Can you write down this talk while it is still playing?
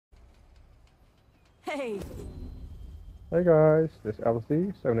Hey! Hey guys, this is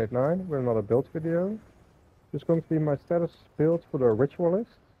Ellis789 with another build video. This is going to be my status build for the Ritualist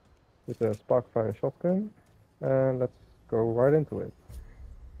with the Sparkfire shotgun, and let's go right into it.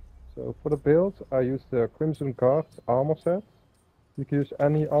 So for the build I used the Crimson Guard armor set. You can use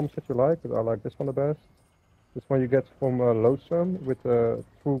any armor set you like, but I like this one the best. This one you get from Loadsome with the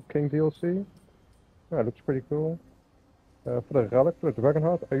True King DLC. Yeah, it looks pretty cool. For the relic, for the Dragon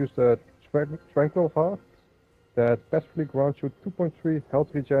Heart, I used the Tranquil Heart that passively grants you 2.3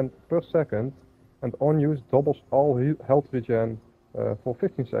 health regen per second, and on use doubles all health regen for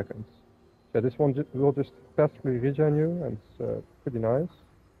 15 seconds. Yeah, this one will just passively regen you, and it's pretty nice.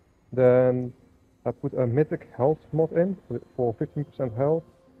 Then I put a mythic health mod in for 15% health,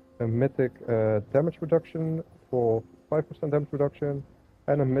 a mythic damage reduction for 5% damage reduction,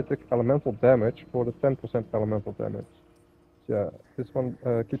 and a mythic elemental damage for the 10% elemental damage. So yeah, this one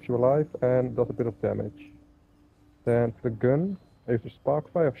keeps you alive and does a bit of damage. Then for the gun, I use a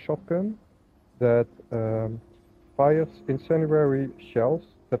Sparkfire shotgun that fires incendiary shells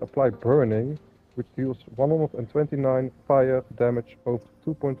that apply burning, which deals 129 fire damage over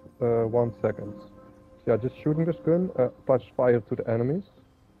 2.1 seconds. So yeah, just shooting this gun applies fire to the enemies.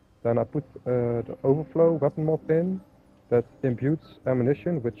 Then I put the overflow weapon mod in that imbues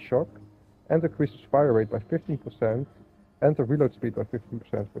ammunition with shock and increases fire rate by 15% and the reload speed by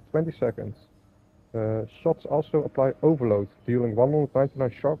 15% for 20 seconds. Shots also apply overload, dealing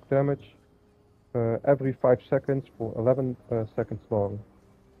 199 shock damage every 5 seconds for 11 seconds long.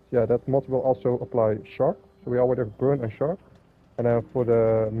 So yeah, that mod will also apply shock, so we already have burn and shock. And then for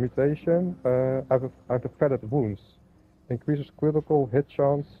the mutation, I have the feathered wounds. Increases critical hit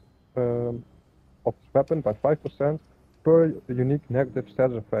chance of this weapon by 5% per unique negative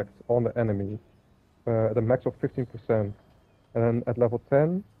status effect on the enemy, at a max of 15%. And then at level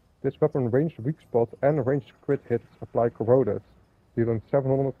 10, this weapon ranged weak spot and ranged crit hits apply corroded, dealing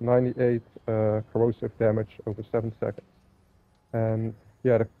 798 corrosive damage over 7 seconds. And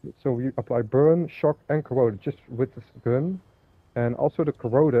yeah, so we apply burn, shock, and corroded just with this gun. And also the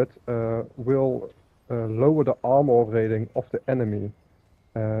corroded will lower the armor rating of the enemy.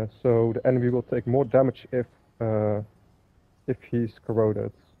 So the enemy will take more damage if he's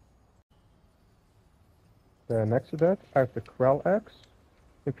corroded. Then next to that, I have the Krell Axe.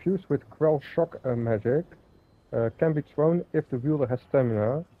 Infused with Krell Shock magic, can be thrown if the wielder has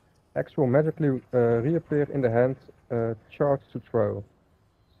stamina. Axe will magically reappear in the hand, charged to throw.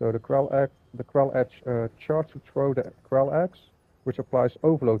 So the Krell Axe charged to throw the Krell Axe, which applies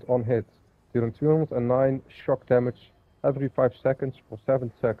overload on hit, dealing 209 shock damage every 5 seconds for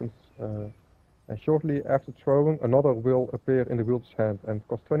 7 seconds. And shortly after throwing, another will appear in the wielder's hand and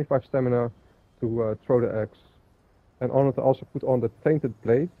cost 25 stamina to throw the axe. And on it I also put on the Tainted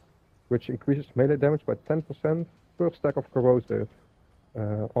Blade, which increases melee damage by 10% per stack of corrosive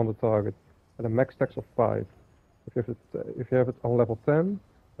on the target, and a max stacks of 5. If you have it on level 10,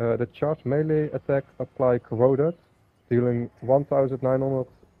 the charged melee attack apply corroded, dealing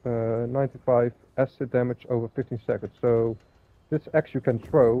 1995 acid damage over 15 seconds. So this axe you can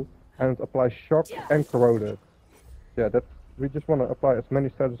throw, and it applies shock and corroded. Yeah, we just want to apply as many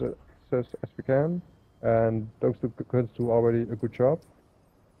statuses as we can. And those two guns do already a good job.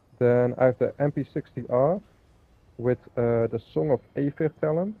 Then I have the MP60R with the Song of Aether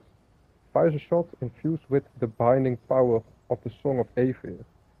talent. Fires a shot infused with the binding power of the Song of Aether.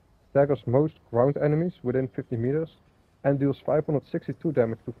 Staggers most ground enemies within 50 meters and deals 562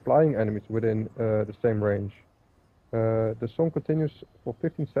 damage to flying enemies within the same range. The song continues for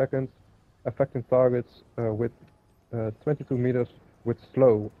 15 seconds, affecting targets with 22 meters with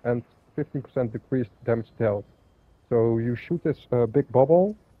slow and 15% decreased damage dealt. So you shoot this big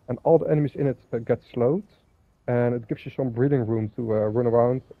bubble, and all the enemies in it get slowed, and it gives you some breathing room to run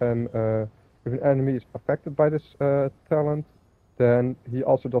around. And if an enemy is affected by this talent, then he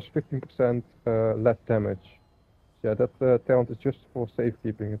also does 15% less damage. So yeah, that talent is just for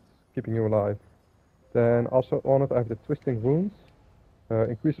safekeeping. It's keeping you alive. Then also on it I have the Twisting Wounds.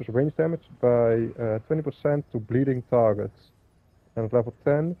 Increases range damage by 20% to bleeding targets. And at level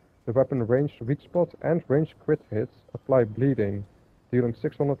 10, the weapon ranged weak spot and ranged crit hits apply bleeding, dealing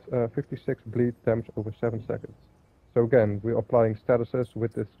 656 bleed damage over 7 seconds. So again, we're applying statuses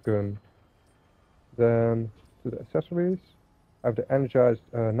with this gun. Then to the accessories, I have the energized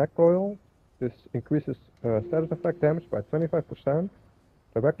neck coil. This increases status effect damage by 25%.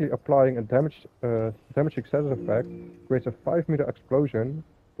 Directly applying a damaging status effect creates a 5-meter explosion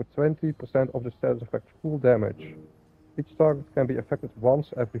with 20% of the status effect full damage. Each target can be affected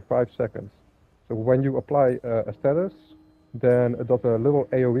once every 5 seconds. So when you apply a status, then it does a little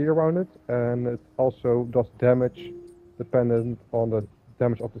AoE around it, and it also does damage dependent on the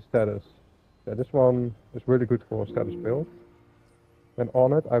damage of the status. Yeah, this one is really good for status build. Then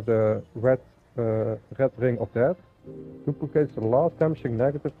on it, I have the red ring of death. Duplicates the last damaging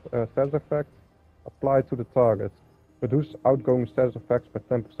negative status effect applied to the target. Reduce outgoing status effects by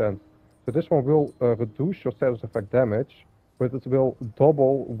 10%. So this one will reduce your status effect damage, but it will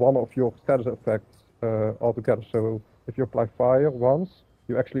double one of your status effects altogether. So if you apply fire once,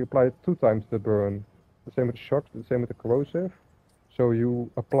 you actually apply 2 times the burn. The same with shock, the same with the corrosive. So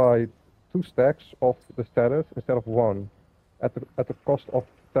you apply 2 stacks of the status instead of 1 at the cost of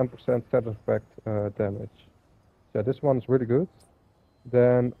 10% status effect damage. So this one is really good.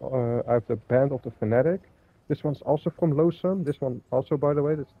 Then I have the Band of the Fanatic. This one's also from Losum. This one also, by the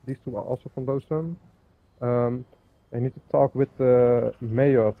way, these two are also from Losum. I need to talk with the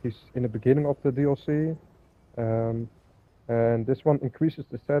mayor. He's in the beginning of the DLC. And this one increases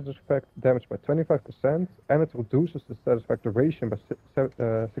the status effect damage by 25%, and it reduces the status effect duration by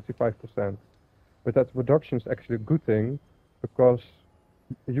 65%. But that reduction is actually a good thing, because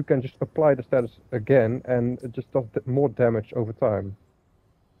you can just apply the status again, and it just does more damage over time.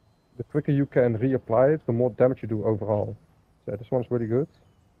 The quicker you can reapply it, the more damage you do overall. So this one's really good.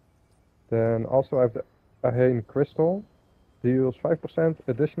 Then also I have the Ahane Crystal. Deals 5%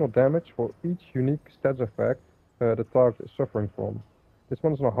 additional damage for each unique status effect the target is suffering from. This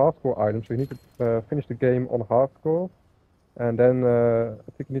one is a hardcore item, so you need to finish the game on hardcore. And then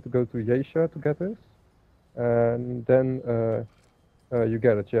I think you need to go to Yeisha to get this. And then you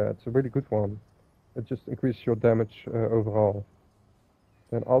get it, yeah, it's a really good one. It just increases your damage overall.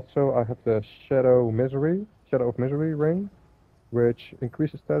 Then also I have the Shadow of Misery ring, which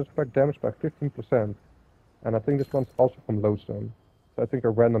increases status effect damage by 15%. And I think this one's also from Losum. So I think a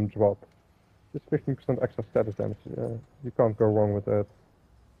random drop. Just 15% extra status damage. You can't go wrong with that.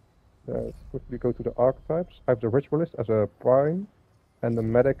 Let's quickly go to the archetypes. I have the Ritualist as a prime and the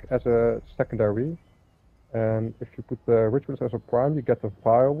Medic as a secondary. And if you put the Ritualist as a prime, you get the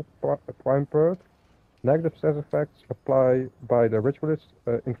Vile prime perk. Negative status effects apply by the Ritualist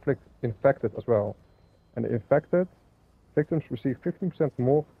inflict infected as well. And the infected victims receive 15%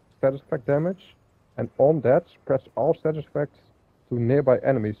 more status effect damage, and on that spreads all status effects to nearby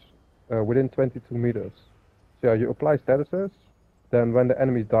enemies within 22 meters. So yeah, you apply statuses, then when the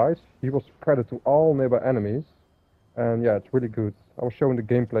enemy dies, he will spread it to all nearby enemies, and yeah, it's really good. I will show in the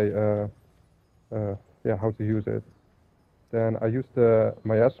gameplay how to use it. Then I use the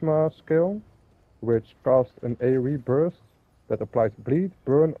Miasma skill, which casts an AoE burst that applies bleed,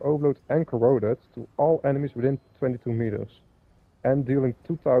 burn, overload, and corroded to all enemies within 22 meters, and dealing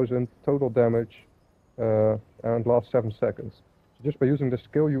 2000 total damage and lasts 7 seconds. So just by using the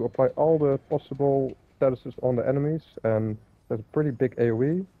skill, you apply all the possible statuses on the enemies, and that's a pretty big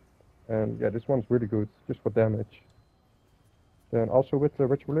AoE. And yeah, this one's really good, just for damage. Then also with the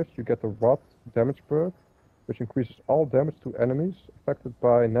Ritualist, you get the Rot damage perk, which increases all damage to enemies affected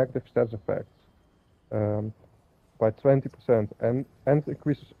by negative status effects by 20%, and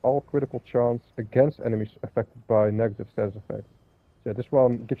increases all critical chance against enemies affected by negative status effects. So yeah, this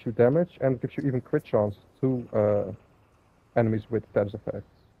one gives you damage and gives you even crit chance to enemies with status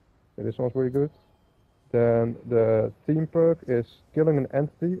effects. So this one's really good. Then the theme perk is killing an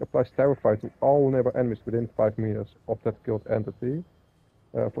entity applies Terrify to all nearby enemies within 5 meters of that killed entity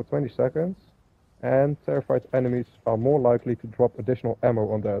for 20 seconds. And terrified enemies are more likely to drop additional ammo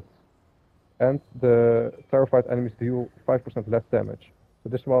on that. And the terrified enemies deal 5% less damage. So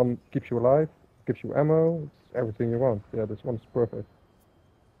this one keeps you alive, gives you ammo, it's everything you want. Yeah, this one's perfect.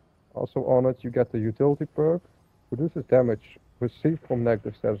 Also on it, you get the utility perk, reduces damage received from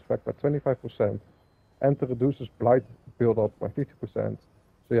negative status effect by 25%, and it reduces blight build-up by 50%. So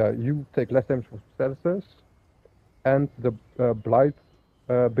yeah, you take less damage from statuses, and the blight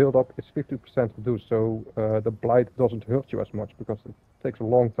build-up is 50% reduced, so the blight doesn't hurt you as much, because it takes a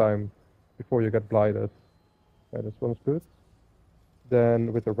long time before you get blighted. Yeah, this one's good.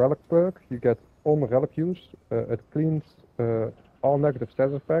 Then with the relic perk, you get on relic use, it cleans all negative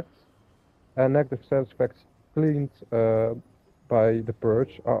status effects, and negative status effects cleaned by the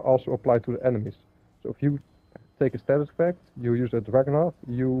purge are also applied to the enemies. So if you take a status effect, you use a Dragonheart,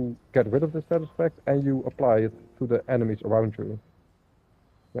 you get rid of the status effect, and you apply it to the enemies around you.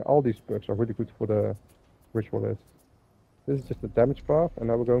 Yeah, all these perks are really good for the Ritualist. This is just the damage path, and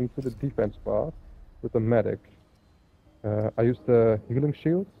now we're going to the defense path with the Medic. I use the healing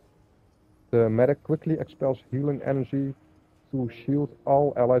shield. The Medic quickly expels healing energy to shield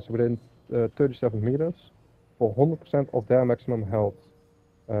all allies within 37 meters for 100% of their maximum health.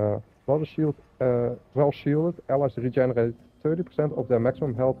 Well shielded, allies regenerate 30% of their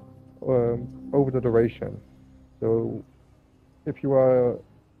maximum health over the duration. So if you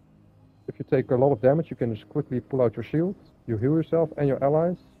take a lot of damage, you can just quickly pull out your shield, you heal yourself and your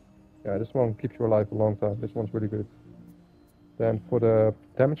allies. Yeah, this one keeps you alive a long time. This one's really good. Then for the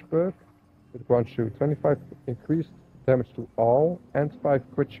damage perk, it grants you 25 increased damage to all and 5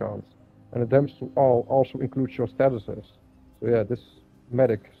 crit chance. And the damage to all also includes your statuses. So yeah, this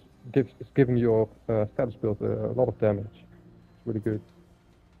medic is giving your status build a lot of damage. It's really good.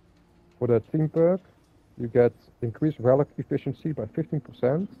 For the team perk, you get increased relic efficiency by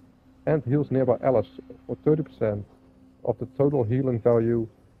 15% and heals nearby allies for 30% of the total healing value,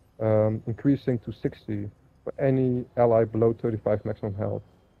 increasing to 60 for any ally below 35 maximum health.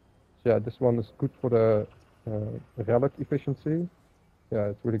 So yeah, this one is good for the relic efficiency. Yeah,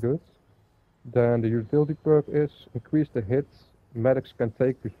 it's really good. Then the utility perk is increase the hits medics can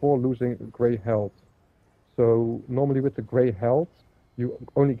take before losing grey health. So normally with the grey health, you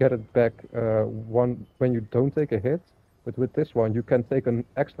only get it back when you don't take a hit. But with this one, you can take an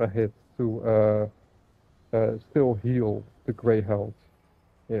extra hit to still heal the grey health.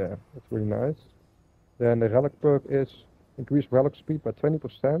 Yeah, that's really nice. Then the relic perk is increase relic speed by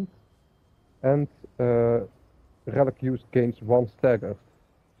 20%, and relic use gains 1 stagger.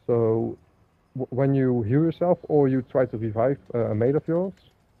 So when you heal yourself or you try to revive a mate of yours,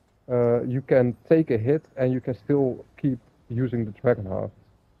 you can take a hit and you can still keep using the dragon heart.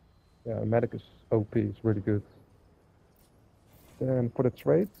 Yeah, medic is OP, it's really good. Then for the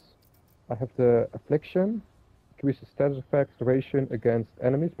traits, I have the affliction, increases status effect duration against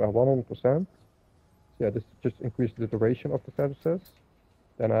enemies by 100%. So yeah, this just increases the duration of the statuses.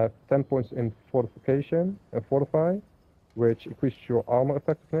 Then I have 10 points in fortification and fortify, which increases your armor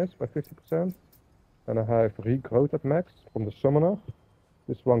effectiveness by 50%. And I have regrowth at max from the summoner.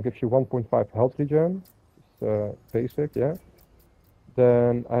 This one gives you 1.5 health regen. It's basic, yeah.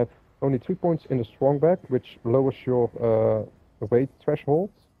 Then I have only 3 points in the strong back, which lowers your weight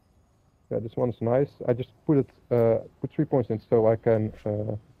threshold. Yeah, this one's nice. I just put 3 points in so I can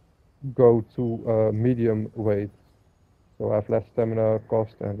go to medium weight. So I have less stamina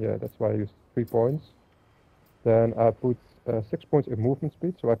cost, and yeah, that's why I use 3 points. Then I put 6 points in movement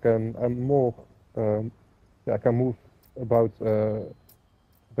speed, so I can I can move about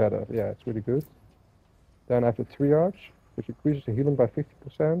better. Yeah, it's really good. Then I have the triage, which increases the healing by 50%,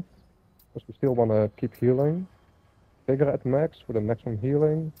 because we still want to keep healing. Vigor at max for the maximum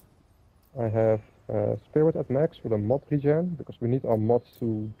healing. I have spirit at max for the mod regen, because we need our mods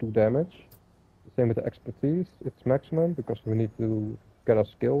to do damage. The same with the expertise, it's maximum, because we need to get our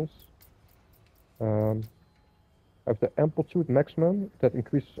skills. I have the amplitude maximum, that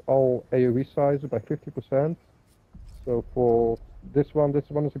increases all AoE sizes by 50%. So for this one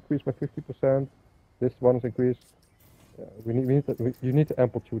is increased by 50%. This one is increased. You need the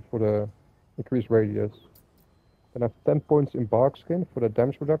amplitude for the increased radius. Then I have 10 points in bark skin for the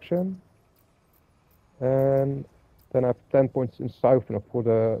damage reduction. And then I have 10 points in siphoner for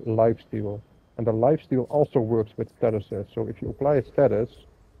the lifesteal. And the lifesteal also works with statuses. So if you apply a status,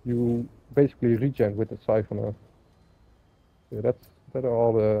 you basically regen with the siphoner. So that are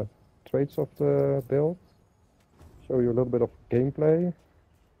all the traits of the build. Show you a little bit of gameplay.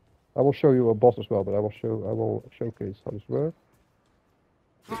 I will show you a boss as well, but I will showcase how this works.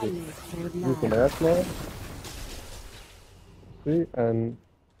 Use an air slot. See, and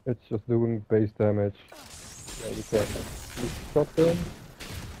it's just doing base damage. Yeah, you can use the shotgun.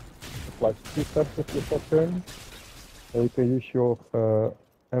 Apply 2 steps with your shotgun. And you can use your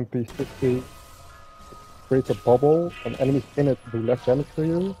MP60. Create a bubble, and enemies in it do less damage to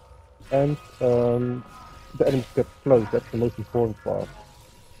you, and the enemies get close. That's the most important part.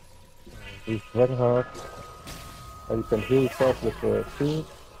 Use dragon heart, and you can heal yourself with the shield.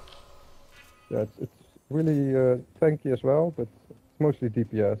 Yeah, it's really tanky as well, but it's mostly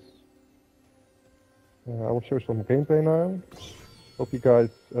DPS. I will show some gameplay now. Hope you guys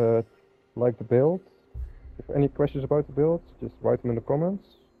like the build. If any questions about the build, just write them in the comments.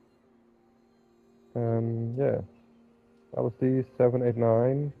 Yeah, LSD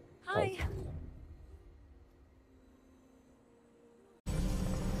 789. Hi.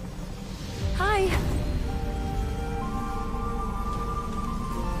 Hi.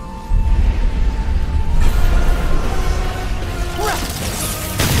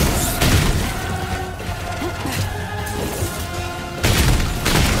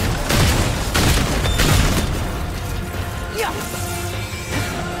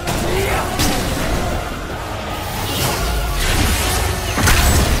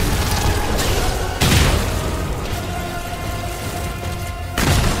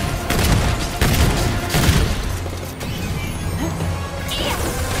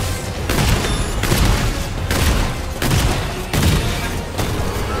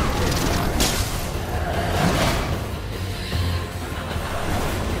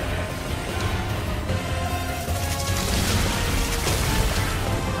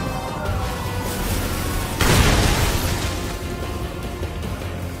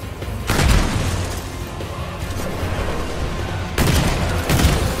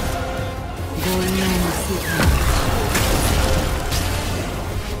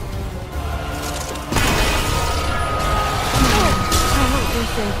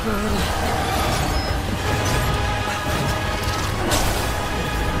 sacred.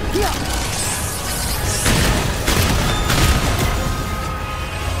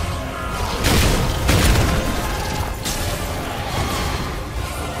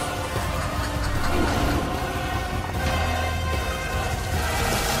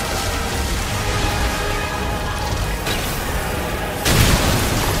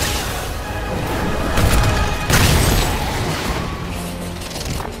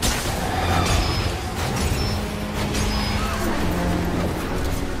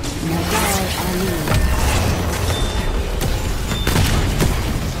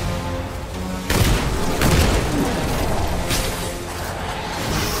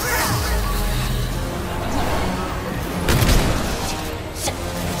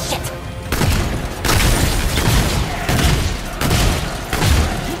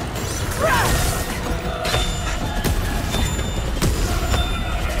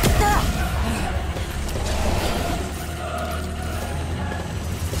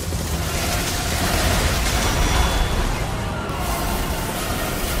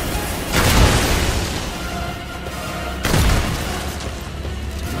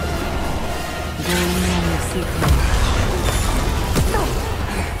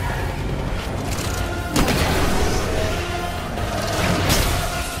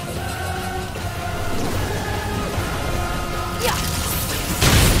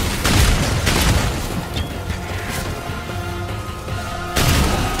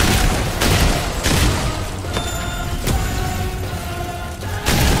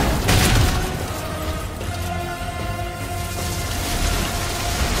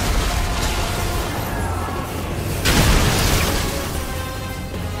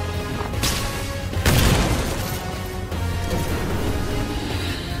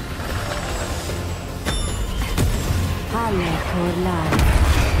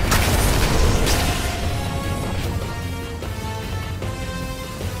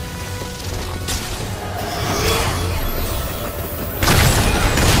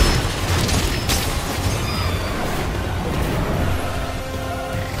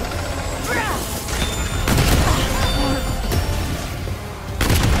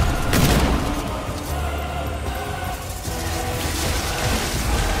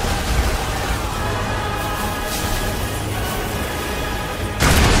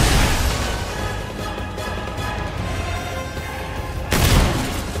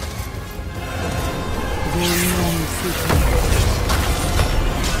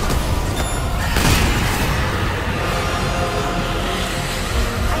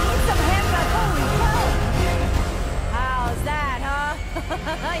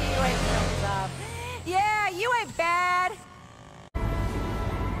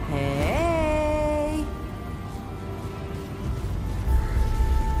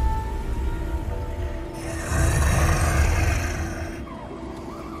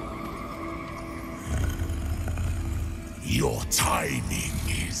 Your timing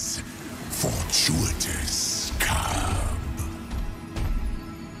is fortuitous, cub.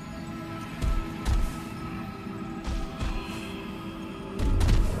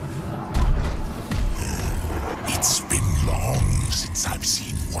 It's been long since I've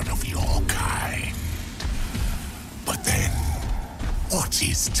seen one of your kind. But then, what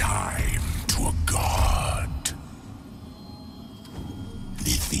is time to a god?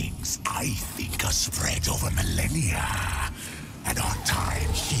 The things I think are spread over millennia, and our time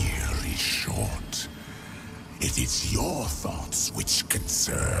here is short. It is your thoughts which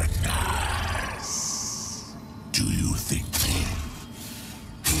concern us. Do you think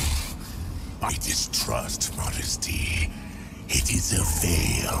I distrust modesty? It is a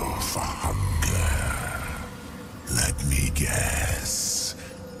veil for hunger. Let me guess.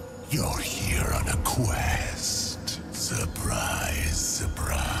 You're here on a quest. Surprise,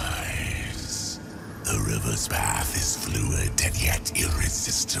 surprise. The river's path is fluid and yet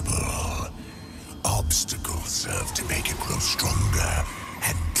irresistible. Obstacles serve to make it grow stronger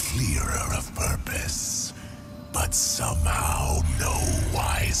and clearer of purpose, but somehow no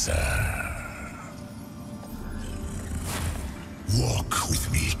wiser. Walk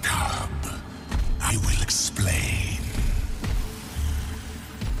with me, cub. I will explain.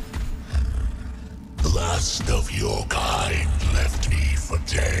 The last of your kind left me for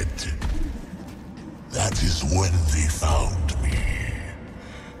dead. That is when they found me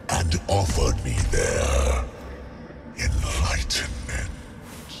and offered me their enlightenment.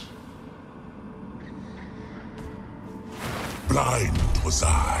 Blind was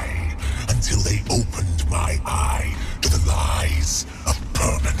I until they opened my eye to the lies of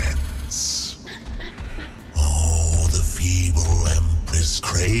permanence. Oh, the feeble Empress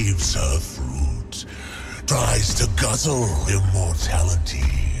craved craves her fruit, tries to guzzle immortality.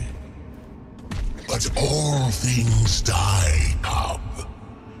 But all things die, cub.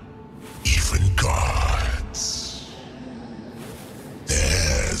 Even gods.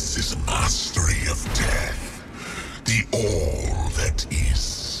 Theirs is mastery of death, the all that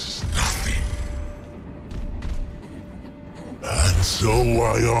is nothing. And so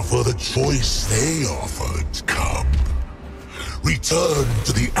I offer the choice they offered, cub. Return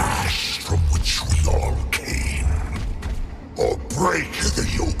to the ash from which we all came, or break the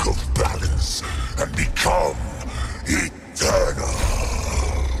yoke of balance and become eternal.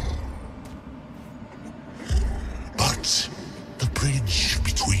 But the bridge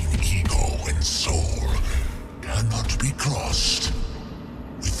between ego and soul cannot be crossed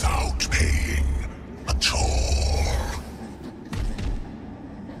without paying a toll.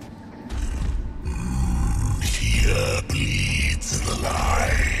 Here bleeds the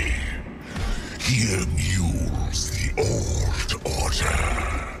lie. Here mules the old order.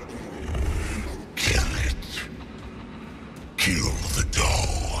 Kill it. Kill the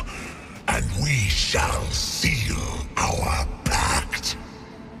dough, and we shall seal our pact.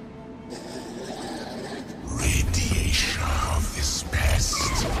 Radiation of this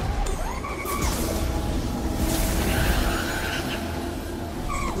pest.